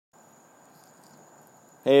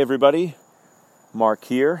Hey everybody, Mark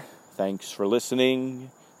here. Thanks for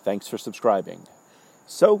listening. Thanks for subscribing.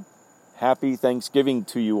 So, happy Thanksgiving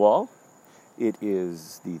to you all. It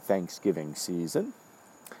is the Thanksgiving season,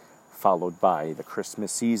 followed by the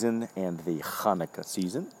Christmas season and the Hanukkah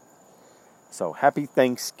season. So, happy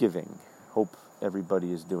Thanksgiving. Hope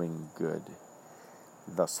everybody is doing good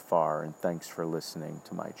thus far, and thanks for listening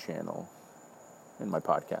to my channel and my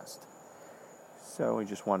podcast. So, I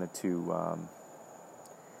just wanted to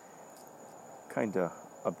kind of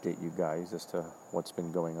update you guys as to what's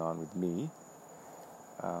been going on with me.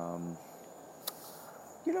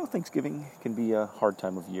 Thanksgiving can be a hard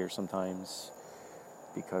time of year sometimes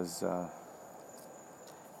because,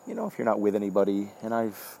 if you're not with anybody, and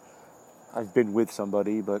I've been with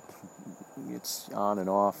somebody, but it's on and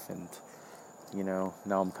off, and,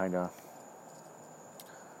 now I'm kind of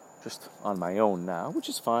just on my own now, which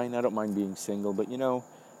is fine. I don't mind being single, but,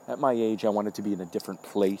 at my age, I wanted to be in a different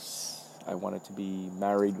place. I wanted to be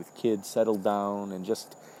married with kids, settled down, and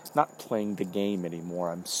just not playing the game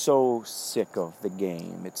anymore. I'm so sick of the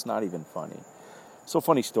game. It's not even funny. So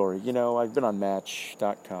funny story. I've been on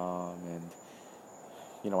Match.com,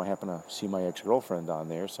 and, I happen to see my ex-girlfriend on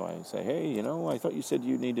there. So I say, hey, I thought you said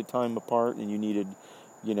you needed time apart and you needed,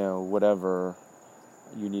 whatever.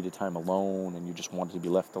 You needed time alone and you just wanted to be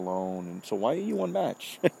left alone. And so why are you on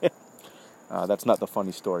Match? That's not the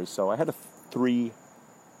funny story. So I had a free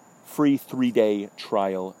 3-day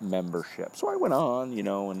trial membership. So I went on,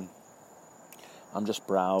 and I'm just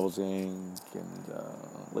browsing, and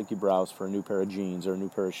like you browse for a new pair of jeans or a new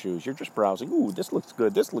pair of shoes. You're just browsing, ooh, this looks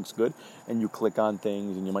good, and you click on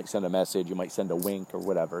things, and you might send a message, you might send a wink or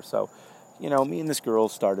whatever. So, me and this girl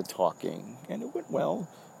started talking, and it went well.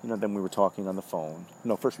 Then we were talking on the phone.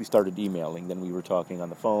 First we started emailing, then we were talking on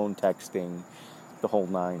the phone, texting, the whole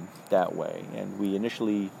nine that way. And we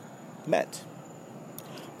initially met.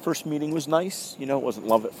 First meeting was nice, it wasn't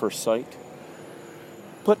love at first sight,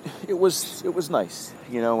 but it was nice,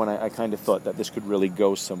 and I kind of thought that this could really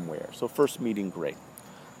go somewhere. So first meeting, great.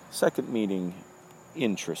 Second meeting,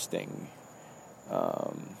 interesting.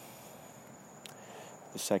 The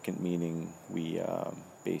second meeting, we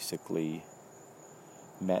basically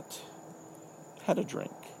met, had a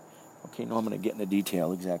drink. Okay, now I'm going to get into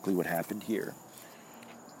detail exactly what happened here.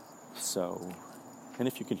 So... And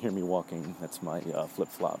if you can hear me walking, that's my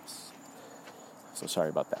flip-flops. So sorry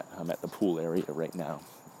about that. I'm at the pool area right now.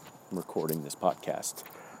 I'm recording this podcast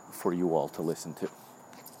for you all to listen to.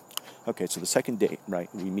 Okay, so the second date, right,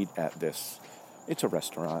 we meet at this. It's a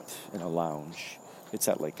restaurant and a lounge. It's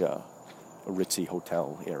at like a ritzy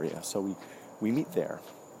hotel area. So we meet there.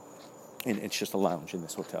 And it's just a lounge in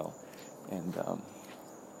this hotel. And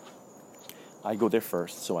I go there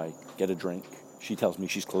first, so I get a drink. She tells me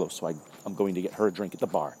she's close, so I'm going to get her a drink at the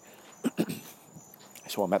bar.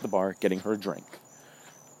 So I'm at the bar getting her a drink.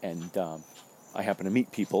 And I happen to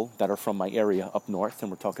meet people that are from my area up north, and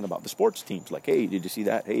we're talking about the sports teams. Like, hey, did you see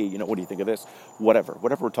that? Hey, what do you think of this? Whatever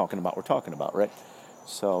we're talking about, right?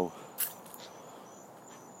 So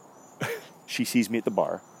she sees me at the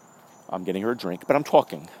bar. I'm getting her a drink, but I'm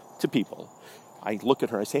talking to people. I look at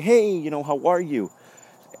her, I say, hey, how are you?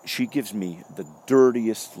 She gives me the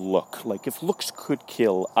dirtiest look. Like, if looks could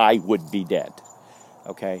kill, I would be dead.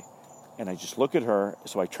 Okay? And I just look at her,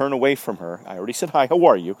 so I turn away from her. I already said, hi, how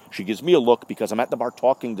are you? She gives me a look because I'm at the bar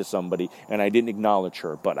talking to somebody, and I didn't acknowledge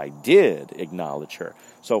her, but I did acknowledge her.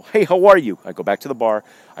 So, hey, how are you? I go back to the bar.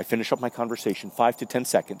 I finish up my conversation, 5 to 10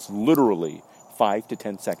 seconds, literally 5 to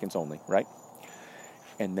 10 seconds only, right?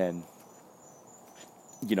 And then,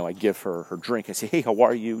 I give her her drink. I say, hey, how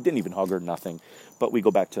are you? Didn't even hug her, nothing. But we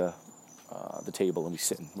go back to the table and we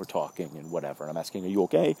sit and we're talking and whatever. And I'm asking, are you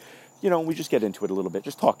okay? We just get into it a little bit,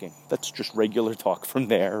 just talking. That's just regular talk from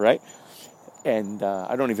there, right? And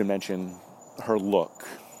I don't even mention her look.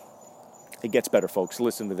 It gets better, folks.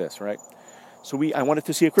 Listen to this, right? So I wanted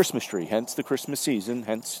to see a Christmas tree, hence the Christmas season,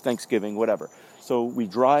 hence Thanksgiving, whatever. So we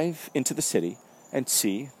drive into the city and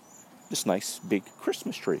see this nice big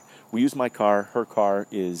Christmas tree. We use my car. Her car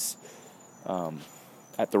is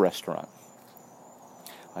at the restaurant.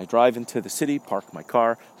 I drive into the city, park my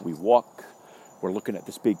car. We walk. We're looking at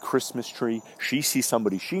this big Christmas tree. She sees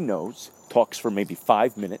somebody she knows, talks for maybe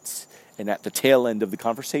 5 minutes, and at the tail end of the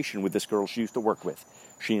conversation with this girl she used to work with,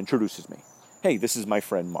 she introduces me. Hey, this is my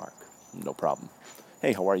friend Mark. No problem.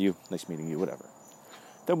 Hey, how are you? Nice meeting you, whatever.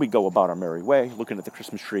 Then we go about our merry way, looking at the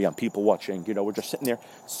Christmas tree, I'm people watching. We're just sitting there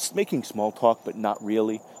making small talk, but not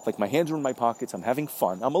really. Like, my hands are in my pockets. I'm having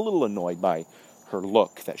fun. I'm a little annoyed by her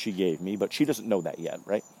look that she gave me, but she doesn't know that yet,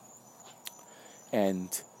 right? And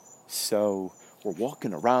so we're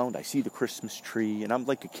walking around. I see the Christmas tree, and I'm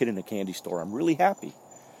like a kid in a candy store. I'm really happy.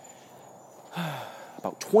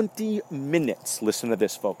 About 20 minutes, listen to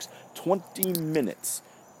this, folks, 20 minutes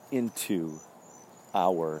into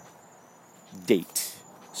our date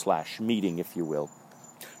 / meeting, if you will,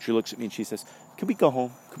 she looks at me and she says, can we go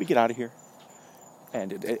home? Can we get out of here?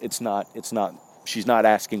 And it's not, she's not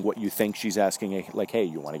asking what you think. She's asking, like, hey,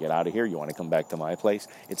 you want to get out of here? You want to come back to my place?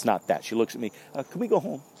 It's not that. She looks at me, can we go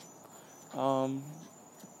home?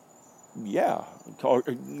 Yeah. Or,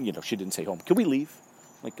 she didn't say home. Can we leave?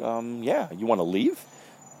 Like, yeah, you want to leave?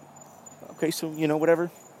 Okay, so,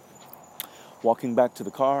 whatever. Walking back to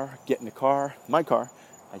the car, get in the car, my car.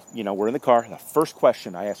 We're in the car. The first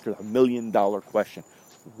question, I ask her the $1 million question.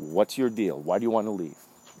 What's your deal? Why do you want to leave?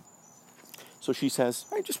 So she says,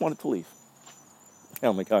 I just wanted to leave.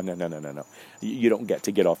 And I'm like, oh, no. You don't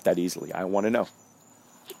get off that easily. I want to know.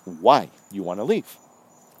 Why you want to leave?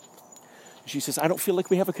 She says, I don't feel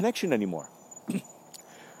like we have a connection anymore.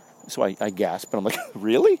 So I gasp, and I'm like,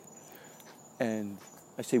 really? And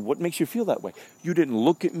I say, what makes you feel that way? You didn't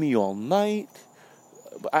look at me all night.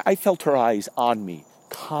 I felt her eyes on me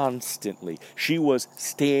constantly. She was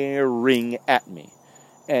staring at me.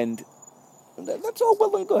 And that's all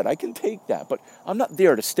well and good. I can take that. But I'm not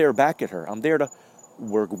there to stare back at her. I'm there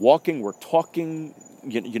we're walking, we're talking,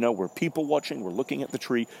 we're people watching, we're looking at the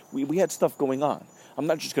tree. We had stuff going on. I'm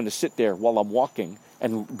not just going to sit there while I'm walking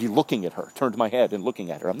and be looking at her, turned my head and looking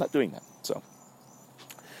at her. I'm not doing that. So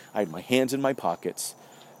I had my hands in my pockets.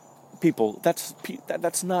 People,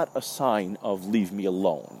 that's not a sign of leave me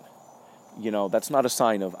alone. That's not a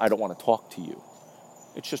sign of I don't want to talk to you.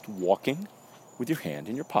 It's just walking with your hand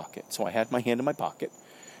in your pocket. So I had my hand in my pocket.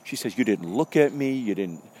 She says, you didn't look at me. You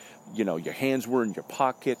didn't, your hands were in your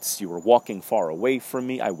pockets. You were walking far away from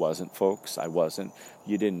me. I wasn't, folks. I wasn't.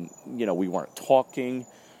 You didn't, we weren't talking.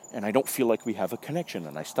 And I don't feel like we have a connection.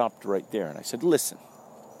 And I stopped right there and I said, listen,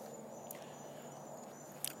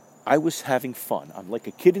 I was having fun. I'm like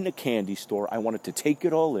a kid in a candy store. I wanted to take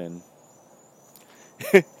it all in.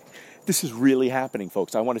 This is really happening,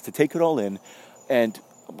 folks. I wanted to take it all in. And,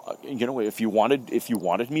 if you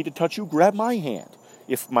wanted me to touch you, grab my hand.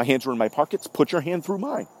 If my hands were in my pockets, put your hand through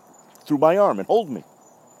my arm and hold me.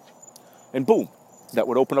 And boom, that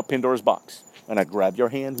would open up Pandora's box. And I'd grab your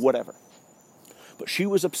hand, whatever. But she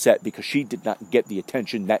was upset because she did not get the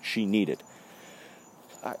attention that she needed.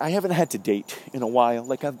 I haven't had to date in a while.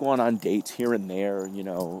 Like, I've gone on dates here and there,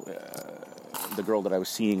 the girl that I was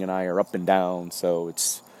seeing and I are up and down, so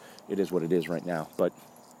it is what it is right now. But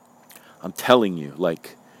I'm telling you,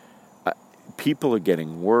 people are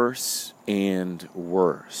getting worse and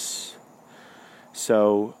worse.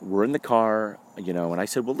 So we're in the car, and I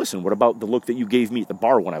said, well, listen, what about the look that you gave me at the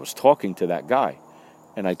bar when I was talking to that guy?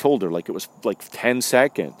 And I told her, it was 10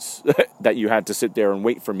 seconds that you had to sit there and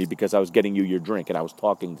wait for me because I was getting you your drink and I was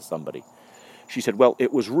talking to somebody. She said, well,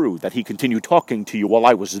 it was rude that he continued talking to you while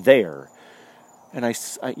I was there. And I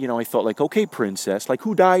thought, okay, princess,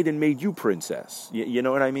 who died and made you princess? You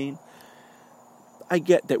know what I mean? I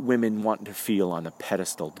get that women want to feel on a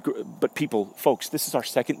pedestal, but folks, this is our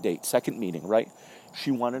second date, second meeting, right?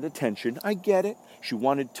 She wanted attention. I get it. She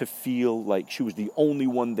wanted to feel like she was the only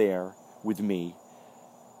one there with me.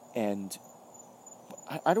 And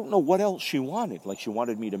I don't know what else she wanted. She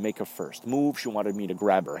wanted me to make a first move. She wanted me to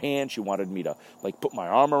grab her hand. She wanted me to, put my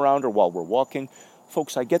arm around her while we're walking.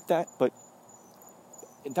 Folks, I get that, but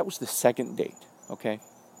that was the second date, okay?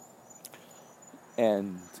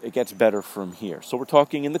 And it gets better from here. So we're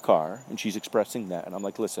talking in the car, and she's expressing that. And I'm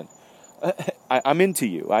like, listen, I'm into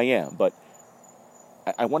you. I am. But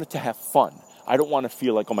I wanted to have fun. I don't want to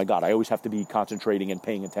feel like, oh, my God, I always have to be concentrating and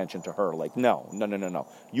paying attention to her. No.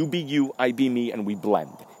 You be you, I be me, and we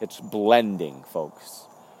blend. It's blending, folks.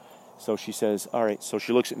 So she says, all right. So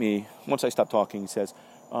she looks at me. Once I stop talking, says,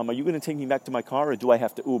 are you going to take me back to my car, or do I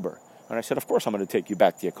have to Uber? And I said, of course I'm going to take you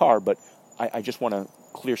back to your car, but I just want to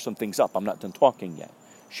clear some things up. I'm not done talking yet.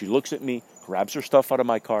 She looks at me, grabs her stuff out of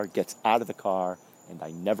my car, gets out of the car, and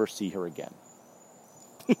I never see her again.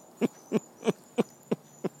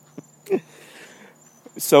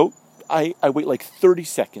 So I wait 30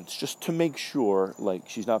 seconds just to make sure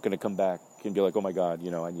she's not going to come back and be like, oh my God,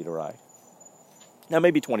 I need a ride. Now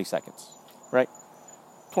maybe 20 seconds, right?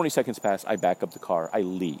 20 seconds pass, I back up the car, I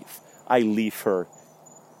leave. I leave her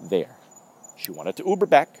there. She wanted to Uber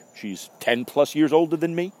back. She's 10 plus years older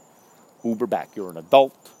than me. Uber back. You're an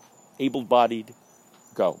adult, able-bodied.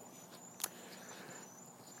 Go.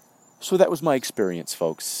 So that was my experience,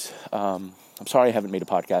 folks. I'm sorry I haven't made a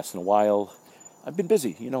podcast in a while. I've been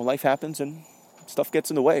busy. Life happens and stuff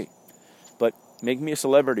gets in the way. But make me a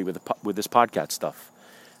celebrity with this podcast stuff.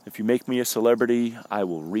 If you make me a celebrity, I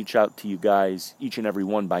will reach out to you guys, each and every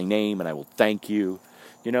one by name, and I will thank you.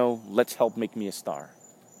 let's help make me a star.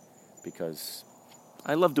 Because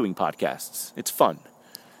I love doing podcasts. It's fun,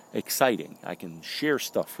 exciting. I can share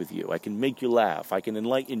stuff with you. I can make you laugh. I can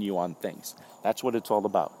enlighten you on things. That's what it's all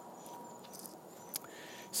about.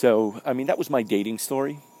 So, that was my dating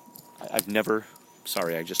story. I've never...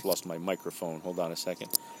 Sorry, I just lost my microphone. Hold on a second.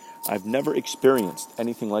 I've never experienced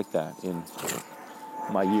anything like that in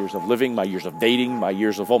my years of living, my years of dating, my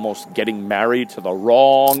years of almost getting married to the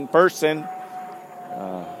wrong person.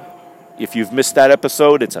 If you've missed that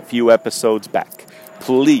episode, it's a few episodes back.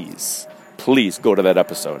 Please go to that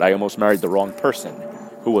episode. I almost married the wrong person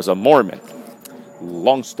who was a Mormon.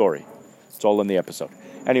 Long story. It's all in the episode.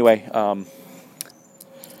 Anyway,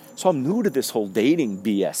 so I'm new to this whole dating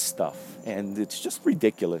BS stuff, and it's just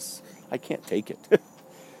ridiculous. I can't take it.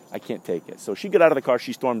 I can't take it. So she got out of the car,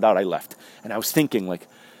 she stormed out, I left. And I was thinking,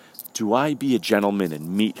 do I be a gentleman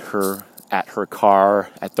and meet her at her car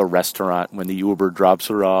at the restaurant when the Uber drops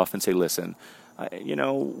her off and say, listen,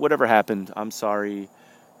 whatever happened, I'm sorry.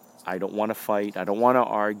 I don't want to fight. I don't want to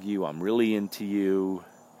argue. I'm really into you.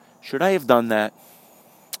 Should I have done that?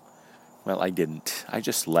 Well, I didn't. I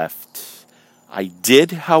just left. I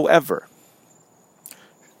did, however,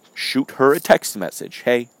 shoot her a text message.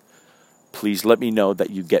 Hey, please let me know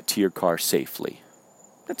that you get to your car safely.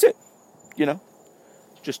 That's it.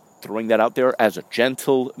 Just throwing that out there as a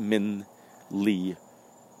gentlemanly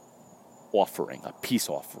offering, a peace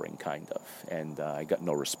offering, kind of. And I got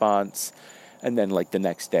no response. And then, the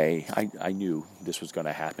next day, I knew this was going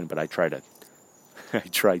to happen, but I tried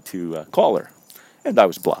to call her, and I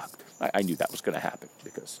was blocked. I knew that was going to happen,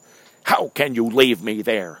 because how can you leave me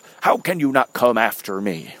there? How can you not come after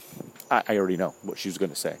me? I already know what she was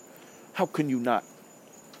going to say. How can you not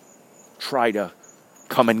try to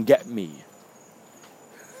come and get me?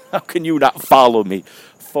 How can you not follow me?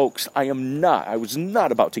 Folks, I was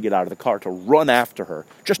not about to get out of the car to run after her,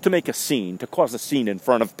 just to make a scene, to cause a scene in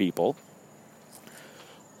front of people.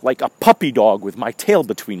 Like a puppy dog with my tail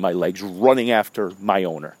between my legs running after my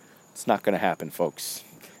owner. It's not going to happen, folks.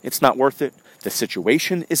 It's not worth it. The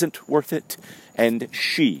situation isn't worth it. And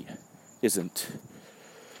she isn't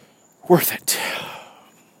worth it.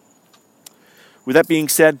 With that being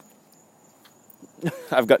said,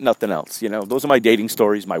 I've got nothing else. Those are my dating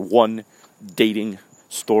stories, my one dating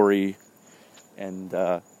story. And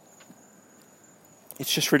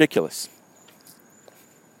it's just ridiculous.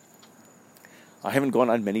 I haven't gone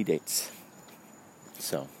on many dates.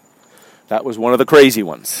 So, that was one of the crazy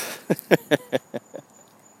ones.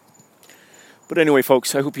 But anyway,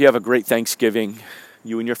 folks, I hope you have a great Thanksgiving,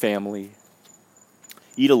 you and your family.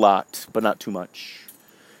 Eat a lot, but not too much.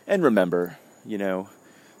 And remember,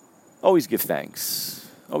 always give thanks.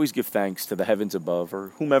 Always give thanks to the heavens above, or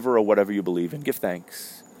whomever or whatever you believe in. Give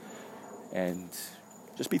thanks. And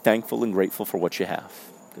just be thankful and grateful for what you have.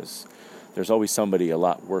 Because there's always somebody a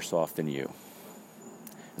lot worse off than you.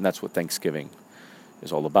 And that's what Thanksgiving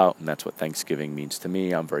is all about, and that's what Thanksgiving means to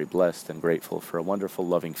me. I'm very blessed and grateful for a wonderful,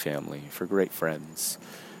 loving family, for great friends,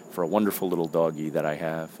 for a wonderful little doggie that I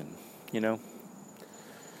have, and,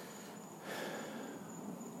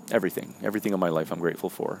 everything in my life I'm grateful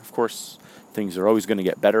for. Of course, things are always going to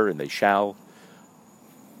get better, and they shall.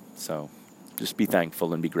 So just be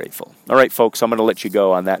thankful and be grateful. All right, folks, I'm going to let you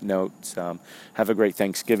go on that note. Have a great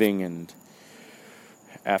Thanksgiving, and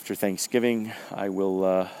after Thanksgiving, I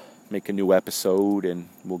will make a new episode, and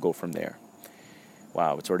we'll go from there.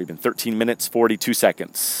 Wow, it's already been 13 minutes, 42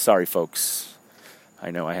 seconds. Sorry, folks.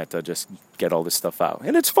 I know I had to just get all this stuff out.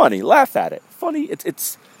 And it's funny. Laugh at it. Funny.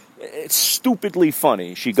 It's stupidly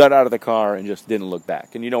funny. She got out of the car and just didn't look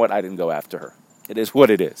back. And you know what? I didn't go after her. It is what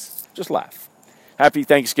it is. Just laugh. Happy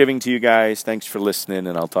Thanksgiving to you guys. Thanks for listening,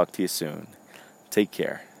 and I'll talk to you soon. Take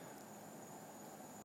care.